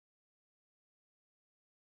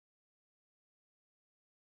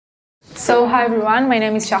So hi everyone, my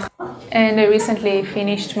name is Shachar and I recently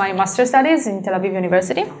finished my master's studies in Tel Aviv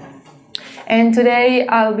University. And today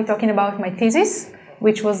I'll be talking about my thesis,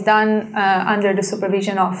 which was done under the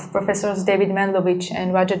supervision of Professors David Mendlovich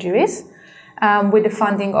and Raja Giris with the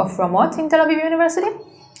funding of Ramot in Tel Aviv University.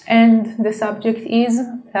 And the subject is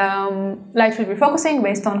light field refocusing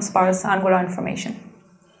based on sparse angular information.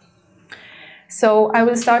 So I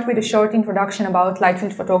will start with a short introduction about light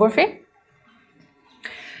field photography.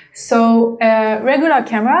 So regular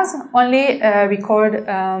cameras only record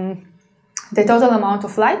the total amount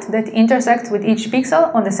of light that intersects with each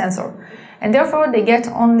pixel on the sensor. And therefore, they get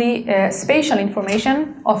only spatial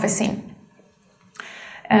information of a scene.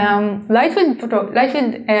 Light field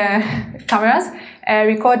cameras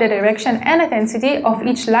record the direction and intensity of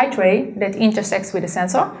each light ray that intersects with the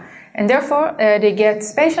sensor. And therefore, they get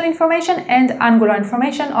spatial information and angular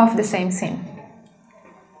information of the same scene.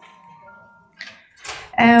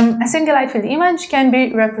 A single light field image can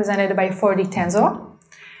be represented by 4D tensor.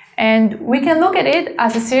 And we can look at it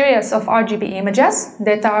as a series of RGB images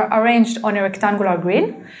that are arranged on a rectangular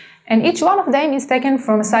grid. And each one of them is taken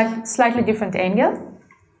from a slightly different angle.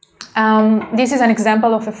 This is an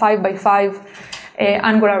example of a 5x5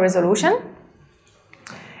 angular resolution.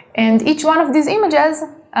 And each one of these images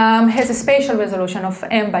has a spatial resolution of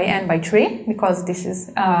m by n by 3, because this is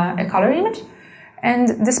a color image.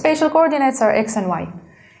 And the spatial coordinates are x and y.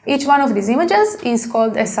 Each one of these images is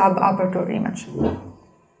called a sub-aperture image.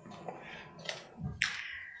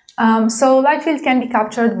 So light field can be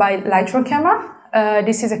captured by LightRAW camera.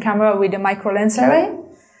 This is a camera with a micro lens array,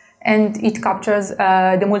 and it captures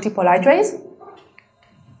the multiple light rays.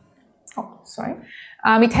 Oh, sorry.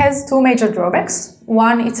 It has two major drawbacks.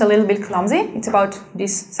 One, it's a little bit clumsy. It's about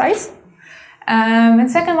this size. And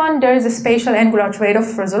second one, there is a spatial angular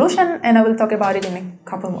trade-off resolution, and I will talk about it in a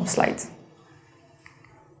couple more slides.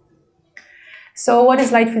 So what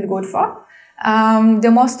is light field good for? The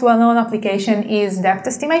most well-known application is depth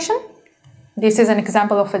estimation. This is an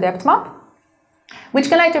example of a depth map, which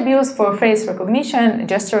can later be used for face recognition,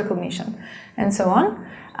 gesture recognition, and so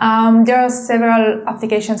on. There are several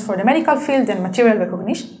applications for the medical field and material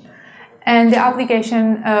recognition. And the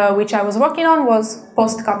application which I was working on was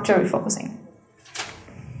post-capture refocusing.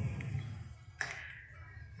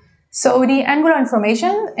 So the angular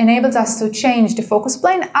information enables us to change the focus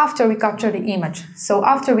plane after we capture the image. So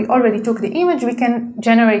after we already took the image, we can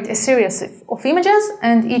generate a series of images,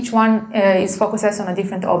 and each one is focused on a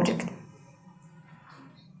different object.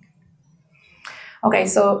 Okay,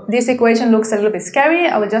 so this equation looks a little bit scary.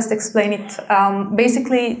 I will just explain it.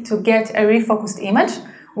 Basically, to get a refocused image,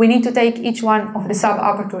 we need to take each one of the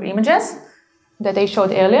sub-aperture images that I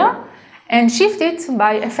showed earlier and shift it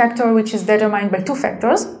by a factor which is determined by two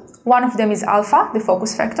factors. One of them is alpha, the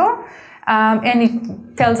focus factor, and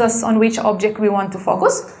it tells us on which object we want to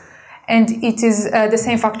focus. And it is the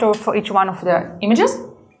same factor for each one of the images.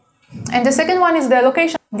 And the second one is the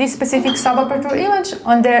location, this specific sub-aperture image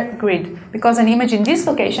on the grid, because an image in this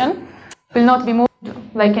location will not be moved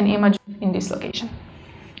like an image in this location.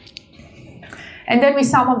 And then we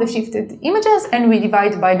sum all the shifted images and we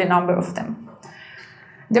divide by the number of them.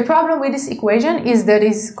 The problem with this equation is that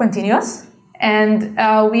it's continuous. And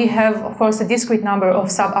we have, of course, a discrete number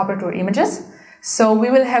of sub-aperture images. So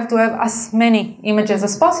we will have to have as many images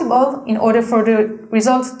as possible in order for the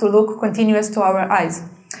results to look continuous to our eyes.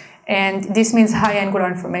 And this means high angular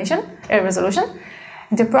information, resolution.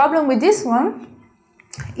 The problem with this one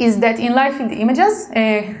is that in light field images,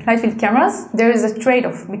 light field cameras, there is a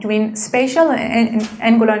trade-off between spatial and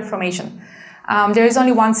angular information. There is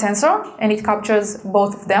only one sensor, and it captures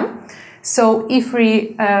both of them. So if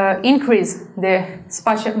we increase the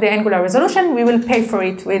angular resolution, we will pay for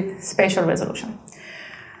it with spatial resolution.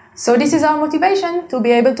 So this is our motivation to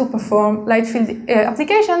be able to perform light field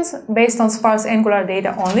applications based on sparse angular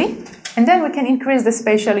data only, and then we can increase the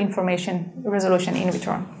spatial information resolution in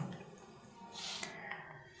return.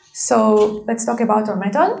 So let's talk about our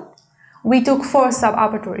method. We took 4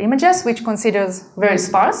 sub-aperture images, which considers very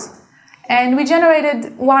sparse. And we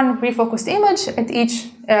generated one refocused image at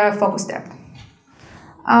each focus depth.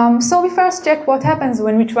 So we first check what happens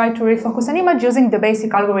when we try to refocus an image using the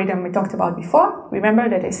basic algorithm we talked about before. Remember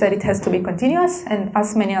that I said it has to be continuous and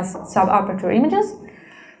as many as sub-aperture images.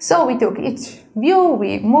 So we took each view,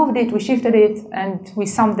 we moved it, we shifted it, and we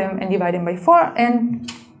summed them and divided them by 4, and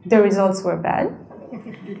the results were bad.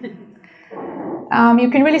 You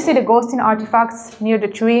can really see the ghosting artifacts near the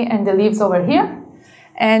tree and the leaves over here.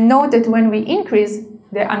 And note that when we increase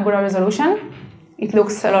the angular resolution, it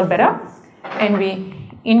looks a lot better. And we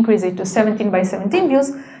increase it to 17 by 17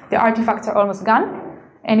 views, the artifacts are almost gone,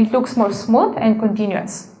 and it looks more smooth and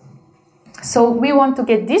continuous. So we want to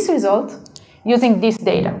get this result using this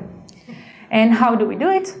data. And how do we do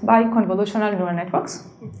it? By convolutional neural networks.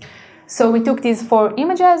 So we took these 4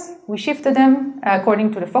 images, we shifted them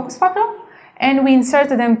according to the focus factor, and we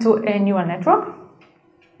inserted them to a neural network.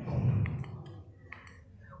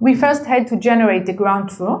 We first had to generate the ground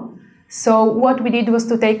truth. So what we did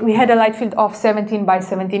was we had a light field of 17 by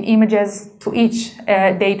 17 images to each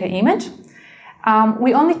data image.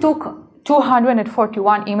 We only took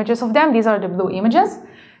 241 images of them. These are the blue images.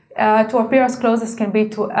 To appear as close as can be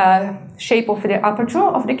to a shape of the aperture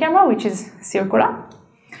of the camera, which is circular.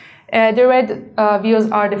 The red views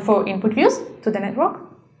are the 4 input views to the network.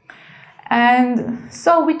 And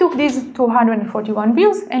so we took these 241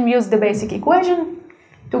 views and used the basic equation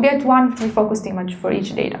to get one refocused image for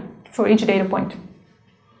each data point.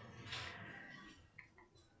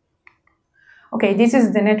 Okay, this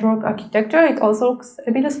is the network architecture. It also looks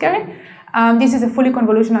a bit scary. This is a fully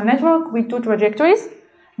convolutional network with 2 trajectories.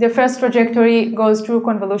 The first trajectory goes through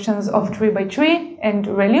convolutions of 3 by 3 and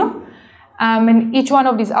ReLU. And each one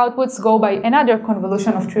of these outputs go by another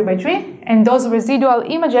convolution of 3 by 3. And those residual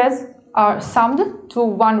images are summed to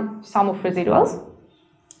one sum of residuals.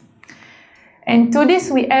 And to this,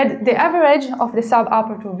 we add the average of the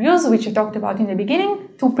sub-aperture views, which I talked about in the beginning,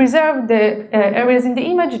 to preserve the areas in the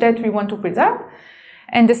image that we want to preserve.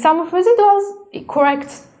 And the sum of residuals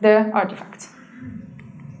corrects the artifacts.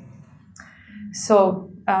 So,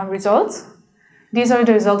 results. These are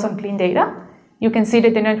the results on clean data. You can see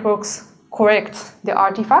that the networks correct the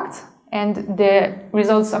artifacts, and the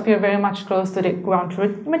results appear very much close to the ground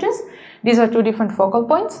truth images. These are 2 different focus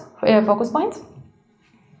points.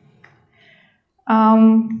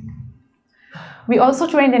 We also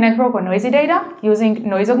trained the network on noisy data using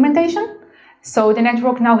noise augmentation. So the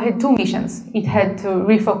network now had 2 missions. It had to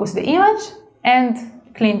refocus the image and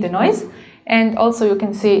clean the noise. And also you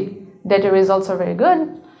can see that the results are very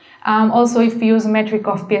good. Also, if you use metric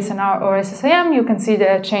of PSNR or SSIM, you can see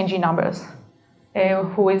the change in numbers.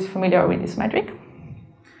 Who is familiar with this metric?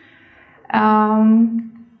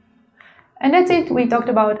 And that's it. We talked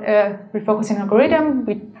about a refocusing algorithm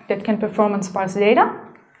that can perform on sparse data.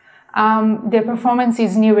 The performance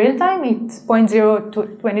is near real time. It's 0.0 to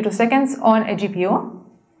 22 seconds on a GPU.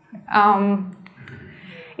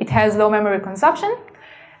 It has low memory consumption.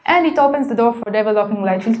 And it opens the door for developing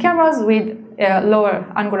light field cameras with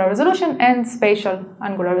lower angular resolution and spatial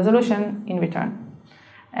angular resolution in return.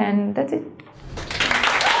 And that's it.